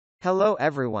Hello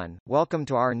everyone, welcome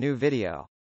to our new video.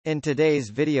 In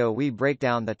today's video we break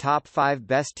down the top 5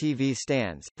 best TV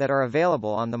stands that are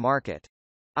available on the market.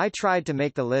 I tried to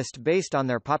make the list based on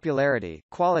their popularity,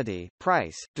 quality,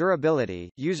 price,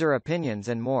 durability, user opinions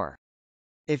and more.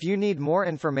 If you need more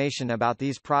information about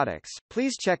these products,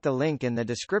 please check the link in the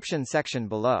description section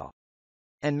below.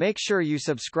 And make sure you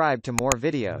subscribe to more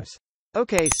videos.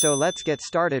 Okay, so let's get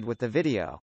started with the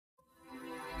video.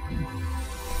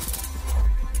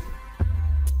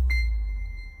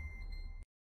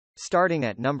 Starting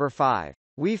at number 5.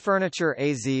 Furniture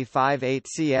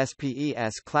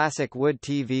AZ58CSPES Classic Wood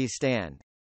TV Stand.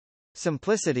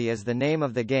 Simplicity is the name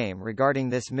of the game regarding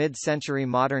this mid-century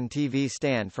modern TV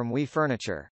stand from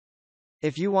Furniture.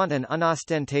 If you want an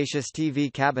unostentatious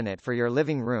TV cabinet for your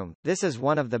living room, this is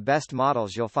one of the best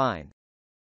models you'll find.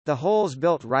 The holes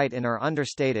built right in are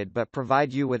understated but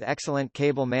provide you with excellent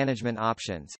cable management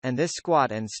options, and this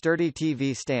squat and sturdy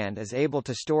TV stand is able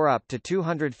to store up to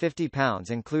 250 pounds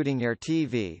including your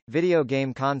TV, video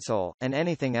game console, and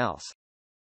anything else.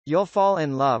 You'll fall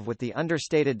in love with the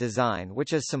understated design,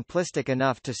 which is simplistic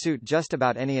enough to suit just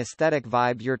about any aesthetic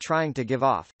vibe you're trying to give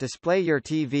off. Display your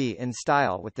TV in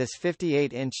style with this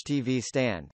 58-inch TV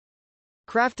stand.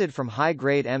 Crafted from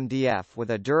high-grade MDF with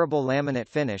a durable laminate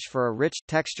finish for a rich,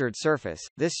 textured surface,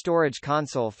 this storage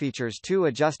console features 2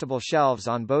 adjustable shelves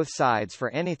on both sides for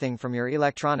anything from your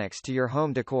electronics to your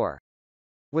home decor.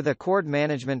 With a cord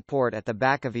management port at the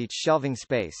back of each shelving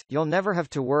space, you'll never have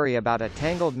to worry about a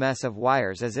tangled mess of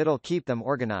wires as it'll keep them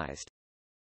organized.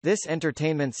 This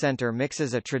entertainment center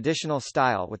mixes a traditional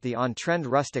style with the on-trend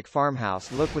rustic farmhouse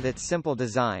look with its simple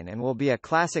design and will be a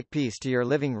classic piece to your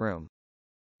living room.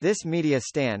 This media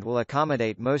stand will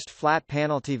accommodate most flat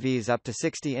panel TVs up to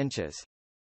 60 inches.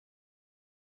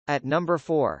 At number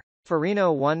 4.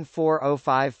 Furinno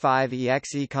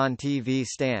 14055EX Econ TV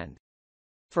Stand.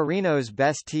 Furinno's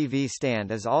best TV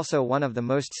stand is also one of the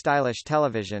most stylish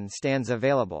television stands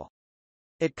available.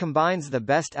 It combines the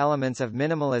best elements of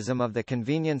minimalism of the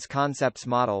convenience concepts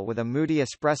model with a moody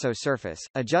espresso surface,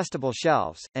 adjustable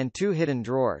shelves, and 2 hidden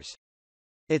drawers.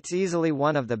 It's easily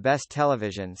one of the best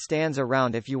television stands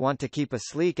around if you want to keep a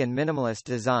sleek and minimalist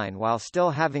design while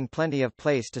still having plenty of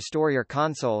place to store your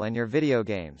console and your video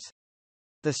games.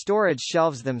 The storage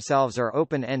shelves themselves are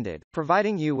open-ended,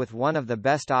 providing you with one of the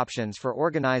best options for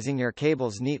organizing your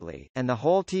cables neatly, and the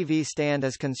whole TV stand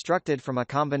is constructed from a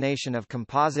combination of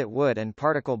composite wood and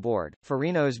particle board.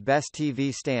 Furinno's best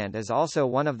TV stand is also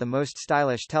one of the most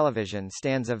stylish television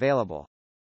stands available.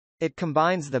 It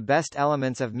combines the best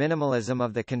elements of minimalism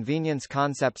of the convenience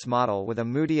concepts model with a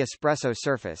moody espresso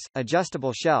surface,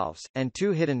 adjustable shelves, and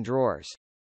 2 hidden drawers.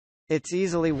 It's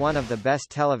easily one of the best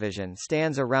television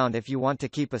stands around if you want to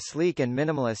keep a sleek and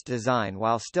minimalist design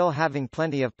while still having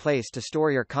plenty of place to store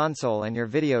your console and your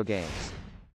video games.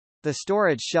 The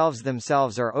storage shelves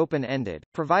themselves are open-ended,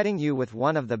 providing you with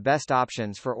one of the best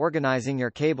options for organizing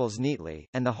your cables neatly,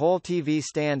 and the whole TV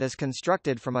stand is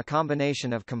constructed from a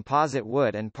combination of composite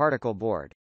wood and particle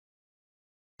board.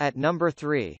 At number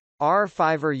 3.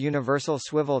 Rfiver Universal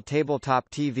Swivel Tabletop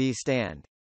TV Stand.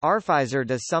 Rfiver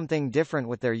does something different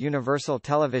with their universal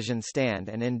television stand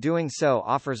and in doing so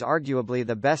offers arguably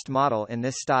the best model in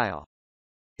this style.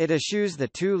 It eschews the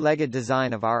 2-legged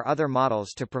design of our other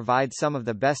models to provide some of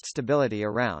the best stability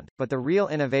around, but the real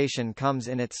innovation comes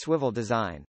in its swivel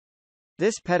design.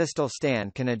 This pedestal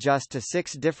stand can adjust to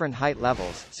 6 different height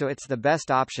levels, so it's the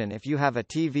best option if you have a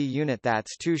TV unit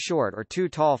that's too short or too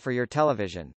tall for your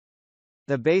television.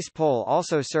 The base pole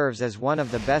also serves as one of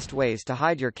the best ways to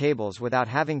hide your cables without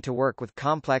having to work with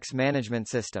complex management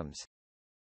systems.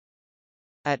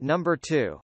 At number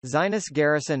 2. Zinus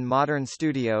Garrison Modern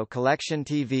Studio Collection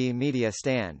TV Media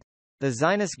Stand. The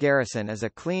Zinus Garrison is a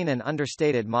clean and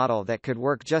understated model that could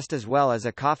work just as well as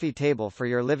a coffee table for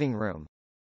your living room.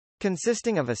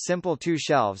 Consisting of a simple 2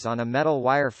 shelves on a metal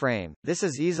wire frame, this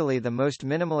is easily the most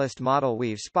minimalist model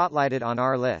we've spotlighted on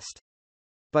our list.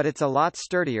 But it's a lot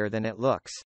sturdier than it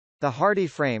looks. The hardy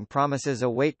frame promises a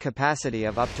weight capacity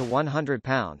of up to 100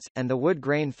 pounds, and the wood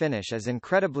grain finish is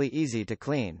incredibly easy to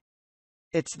clean.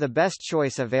 It's the best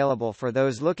choice available for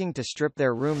those looking to strip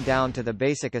their room down to the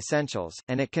basic essentials,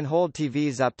 and it can hold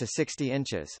TVs up to 60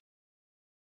 inches.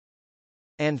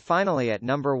 And finally at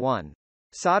number 1.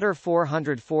 Sauder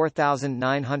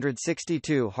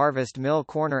 404962 Harvest Mill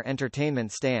Corner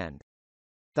Entertainment Stand.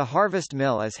 The Harvest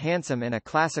Mill is handsome in a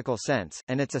classical sense,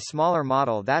 and it's a smaller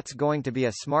model that's going to be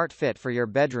a smart fit for your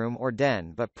bedroom or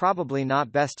den but probably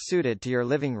not best suited to your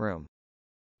living room.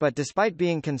 But despite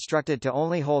being constructed to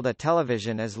only hold a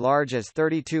television as large as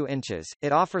 32 inches,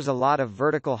 it offers a lot of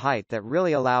vertical height that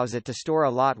really allows it to store a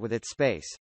lot with its space.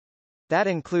 That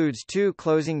includes 2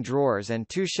 closing drawers and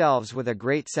 2 shelves with a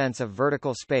great sense of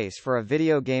vertical space for a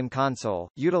video game console.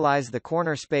 Utilize the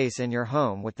corner space in your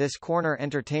home with this corner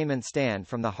entertainment stand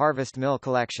from the Harvest Mill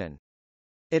collection.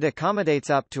 It accommodates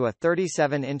up to a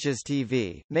 37 inches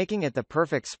TV, making it the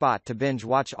perfect spot to binge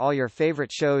watch all your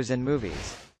favorite shows and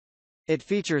movies. It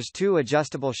features 2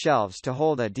 adjustable shelves to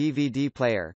hold a DVD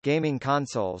player, gaming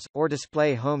consoles, or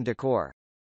display home decor.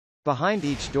 Behind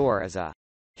each door is a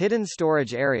hidden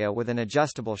storage area with an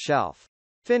adjustable shelf.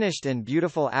 Finished in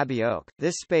beautiful Abbey oak,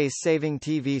 this space-saving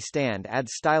TV stand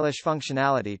adds stylish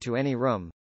functionality to any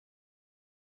room.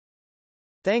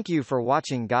 Thank you for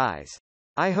watching, guys.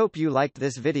 I hope you liked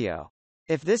this video.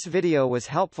 If this video was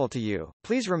helpful to you,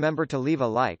 please remember to leave a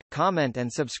like, comment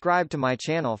and subscribe to my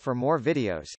channel for more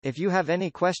videos. If you have any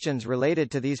questions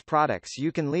related to these products,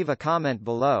 you can leave a comment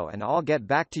below and I'll get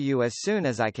back to you as soon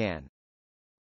as I can.